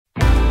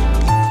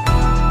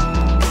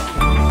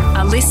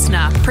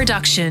listener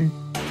production.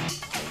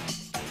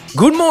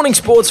 Good morning,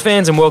 sports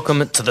fans, and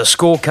welcome to The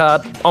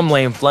Scorecard. I'm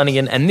Liam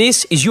Flanagan, and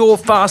this is your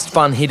fast,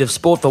 fun hit of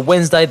sport for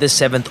Wednesday, the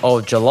 7th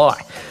of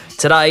July.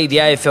 Today, the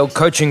AFL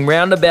coaching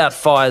roundabout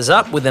fires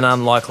up with an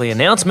unlikely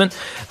announcement.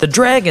 The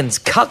Dragons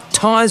cut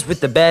ties with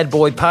the bad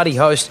boy party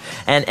host,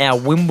 and our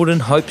Wimbledon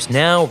hopes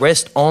now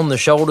rest on the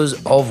shoulders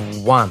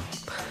of one.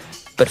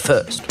 But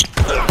first,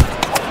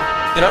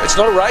 it's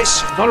not a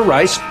race. It's not a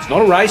race. It's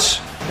not a race.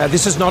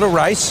 This is not a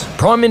race.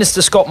 Prime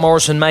Minister Scott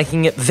Morrison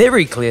making it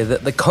very clear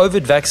that the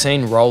COVID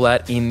vaccine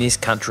rollout in this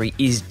country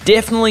is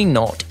definitely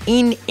not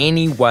in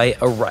any way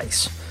a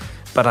race.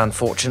 But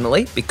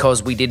unfortunately,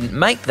 because we didn't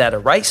make that a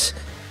race,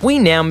 we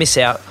now miss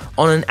out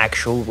on an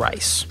actual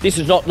race. This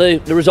is not the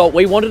result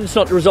we wanted, it's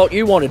not the result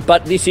you wanted,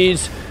 but this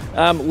is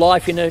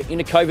life in a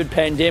COVID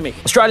pandemic.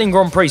 Australian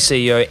Grand Prix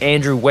CEO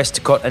Andrew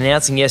Westacott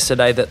announcing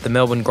yesterday that the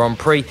Melbourne Grand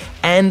Prix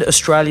and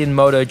Australian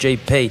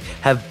MotoGP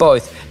have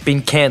both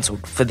been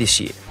cancelled for this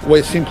year.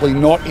 We're simply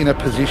not in a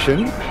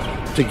position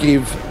to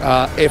give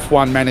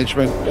F1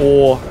 management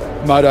or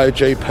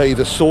MotoGP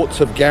the sorts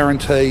of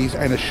guarantees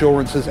and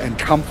assurances and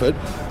comfort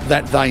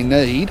that they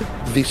need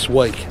this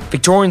week.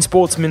 Victorian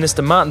Sports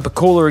Minister Martin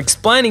Pakula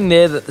explaining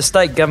there that the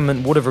state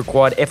government would have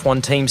required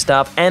F1 team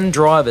staff and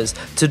drivers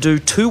to do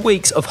 2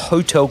 weeks of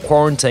hotel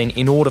quarantine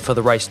in order for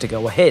the race to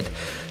go ahead,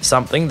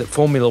 something that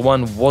Formula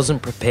One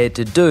wasn't prepared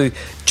to do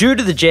due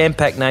to the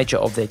jam-packed nature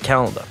of their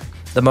calendar.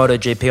 The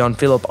MotoGP on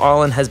Phillip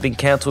Island has been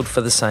cancelled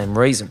for the same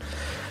reason.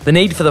 The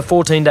need for the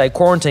 14-day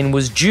quarantine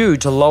was due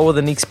to lower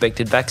than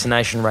expected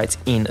vaccination rates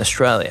in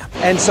Australia.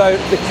 And so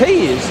the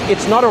key is,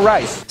 it's not a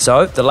race.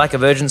 So, the lack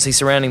of urgency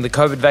surrounding the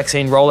COVID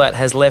vaccine rollout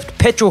has left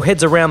petrol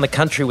heads around the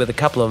country with a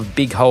couple of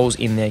big holes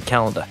in their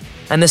calendar.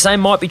 And the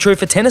same might be true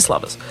for tennis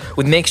lovers,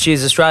 with next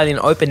year's Australian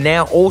Open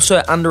now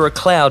also under a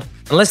cloud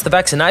unless the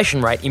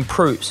vaccination rate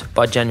improves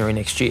by January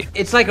next year.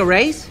 It's like a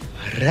race?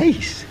 A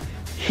race?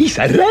 It's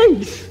a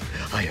race!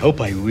 I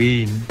hope I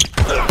win.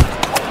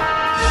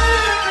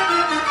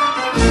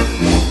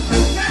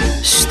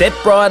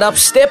 Step right up,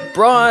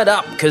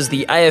 because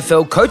the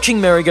AFL coaching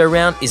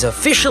merry-go-round is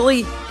officially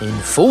in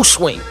full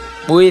swing,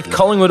 with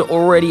Collingwood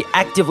already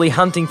actively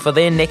hunting for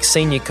their next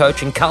senior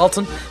coach and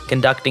Carlton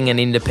conducting an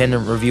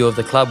independent review of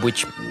the club,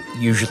 which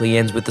usually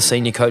ends with the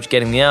senior coach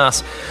getting the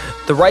arse.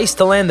 The race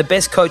to land the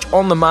best coach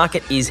on the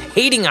market is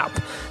heating up,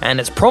 and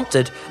it's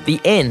prompted the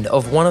end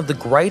of one of the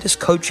greatest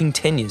coaching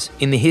tenures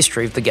in the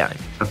history of the game.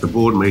 At the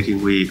board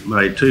meeting, we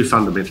made two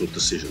fundamental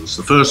decisions.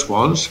 The first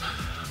was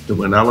that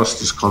when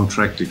Alistair's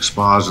contract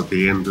expires at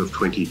the end of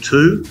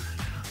 22,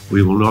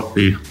 we will not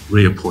be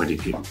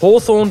reappointing him.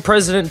 Hawthorn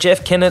President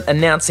Jeff Kennett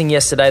announcing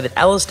yesterday that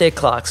Alistair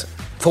Clarkson,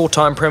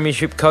 four-time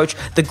premiership coach,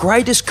 the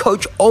greatest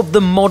coach of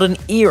the modern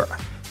era,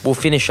 will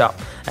finish up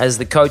as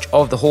the coach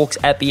of the Hawks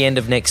at the end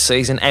of next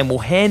season and will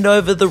hand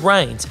over the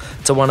reins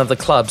to one of the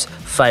club's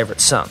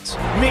favourite sons.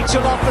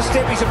 Mitchell off the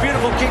step, he's a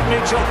beautiful kick,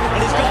 Mitchell,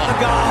 and he's got the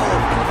goal,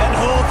 and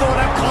Hawthorn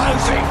are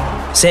closing.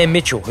 Sam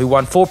Mitchell, who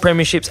won 4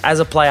 premierships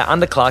as a player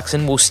under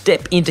Clarkson, will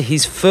step into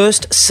his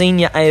first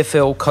senior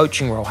AFL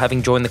coaching role,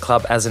 having joined the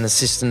club as an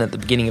assistant at the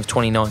beginning of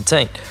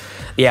 2019.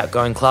 The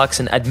outgoing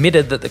Clarkson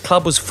admitted that the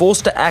club was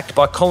forced to act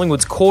by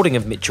Collingwood's courting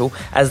of Mitchell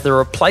as the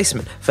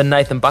replacement for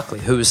Nathan Buckley,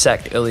 who was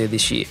sacked earlier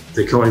this year.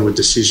 The Collingwood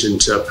decision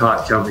to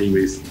part company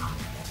with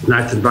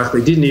Nathan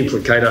Buckley didn't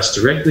implicate us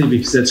directly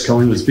because that's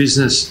Collingwood's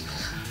business,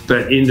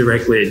 but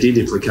indirectly it did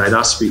implicate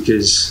us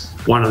because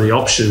one of the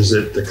options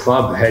that the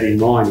club had in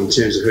mind in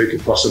terms of who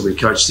could possibly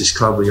coach this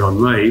club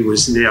beyond me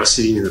was now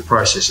sitting in the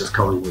process of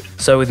Collingwood.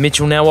 So with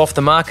Mitchell now off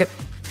the market,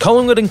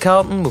 Collingwood and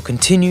Carlton will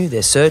continue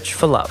their search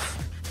for love.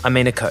 I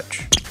mean a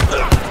coach.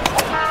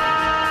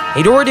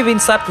 He'd already been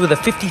slapped with a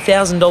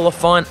 $50,000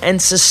 fine and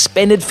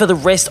suspended for the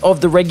rest of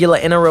the regular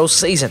NRL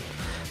season.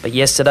 But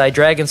yesterday,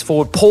 Dragons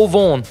forward Paul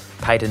Vaughan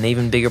paid an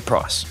even bigger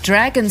price.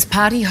 Dragons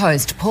party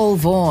host Paul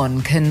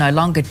Vaughan can no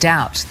longer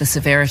doubt the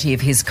severity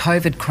of his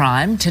COVID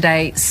crime,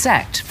 today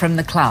sacked from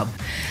the club.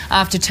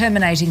 After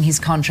terminating his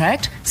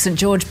contract, St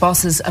George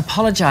bosses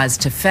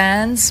apologised to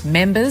fans,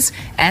 members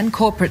and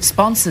corporate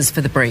sponsors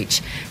for the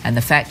breach and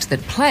the fact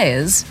that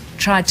players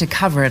tried to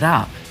cover it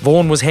up.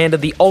 Vaughan was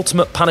handed the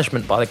ultimate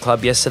punishment by the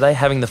club yesterday,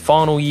 having the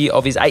final year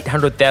of his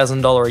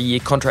 $800,000 a year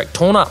contract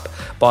torn up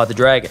by the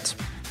Dragons.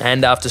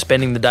 And after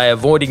spending the day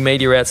avoiding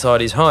media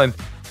outside his home,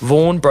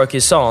 Vaughan broke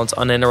his silence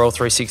on NRL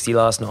 360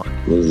 last night.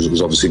 It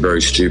was obviously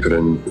very stupid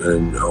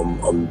and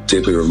I'm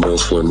deeply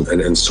remorseful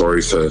and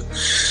sorry for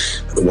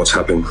what's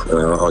happened.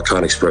 I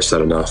can't express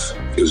that enough.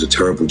 It was a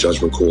terrible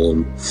judgment call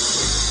and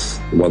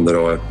one that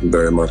I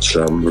very much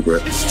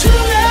regret. It's too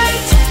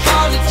late to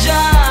apologise.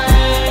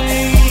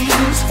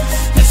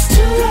 It's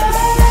too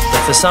late.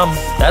 But for some,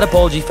 that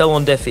apology fell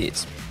on deaf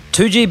ears.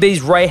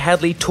 2GB's Ray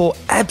Hadley tore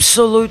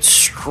absolute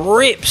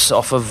strips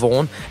off of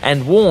Vaughan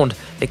and warned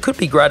there could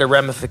be greater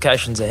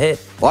ramifications ahead.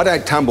 I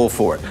don't tumble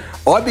for it.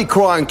 I'd be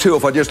crying too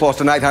if I just lost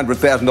an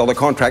 $800,000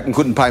 contract and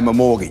couldn't pay my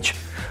mortgage.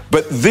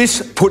 But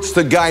this puts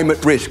the game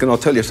at risk, and I'll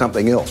tell you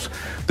something else.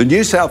 The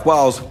New South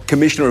Wales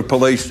Commissioner of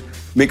Police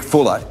Mick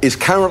Fuller, is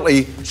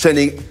currently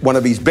sending one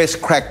of his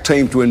best crack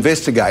team to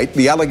investigate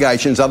the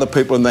allegations other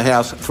people in the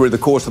house through the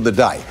course of the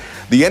day.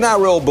 The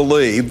NRL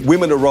believe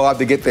women arrive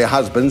to get their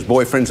husbands,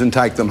 boyfriends and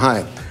take them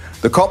home.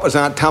 The coppers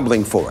aren't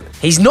tumbling for it.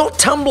 He's not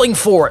tumbling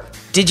for it.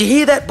 Did you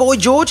hear that, Boy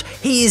George?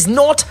 He is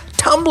not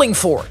tumbling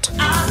for it.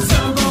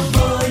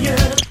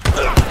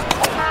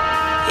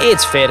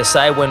 It's fair to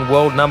say when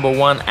world number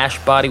one Ash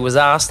Barty was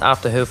asked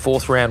after her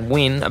fourth round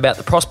win about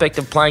the prospect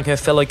of playing her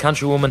fellow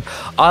countrywoman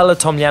Ajla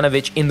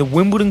Tomljanovic in the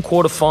Wimbledon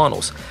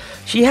quarterfinals,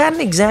 she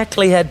hadn't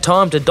exactly had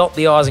time to dot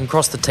the I's and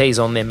cross the T's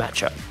on their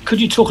matchup. Could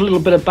you talk a little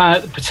bit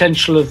about the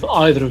potential of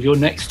either of your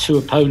next two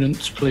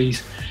opponents,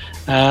 please?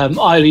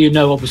 Ajla, you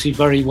know obviously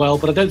very well,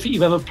 but I don't think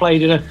you've ever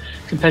played in a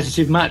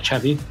competitive match,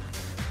 have you?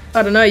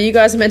 I don't know, you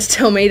guys are meant to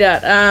tell me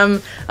that.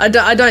 I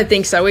don't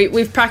think so.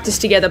 We've practiced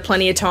together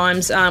plenty of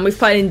times. We've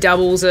played in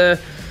doubles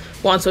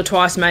once or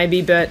twice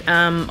maybe, but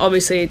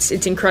obviously it's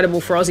incredible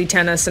for Aussie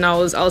tennis, and I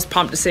was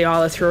pumped to see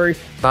Ajla through.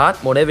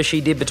 But whatever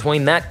she did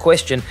between that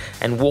question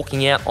and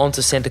walking out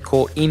onto centre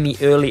court in the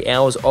early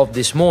hours of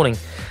this morning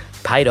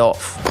paid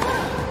off.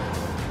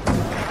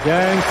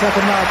 Game,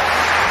 second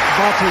match,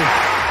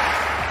 Barty.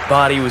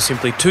 Barty was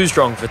simply too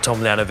strong for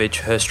Tomljanovic,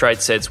 her straight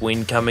sets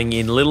win coming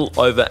in little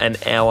over an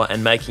hour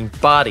and making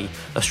Barty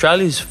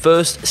Australia's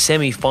first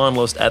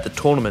semi-finalist at the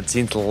tournament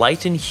since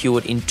Leighton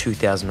Hewitt in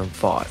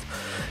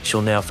 2005.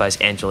 She'll now face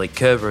Angelique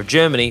Kerber of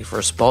Germany for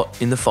a spot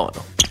in the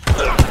final.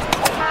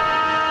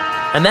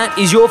 And that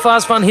is your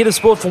Fast Fun hit of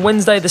sport for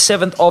Wednesday the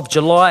 7th of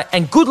July.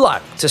 And good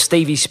luck to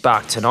Stevie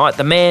Spark tonight,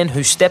 the man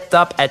who stepped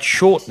up at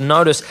short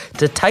notice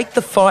to take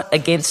the fight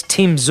against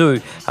Tim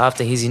Zhu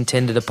after his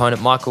intended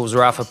opponent Michael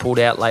Zarafa pulled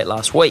out late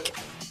last week.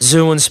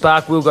 Zhu and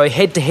Spark will go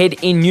head-to-head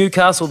in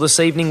Newcastle this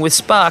evening, with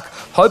Spark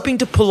hoping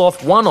to pull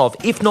off one of,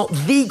 if not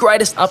the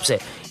greatest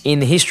upset in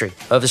the history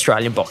of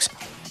Australian boxing.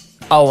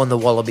 Oh, and the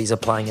Wallabies are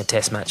playing a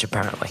test match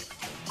apparently.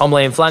 I'm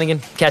Liam Flanagan.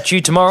 Catch you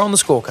tomorrow on the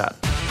Scorecard.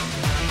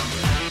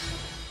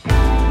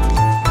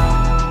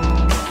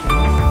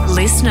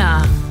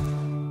 Listener.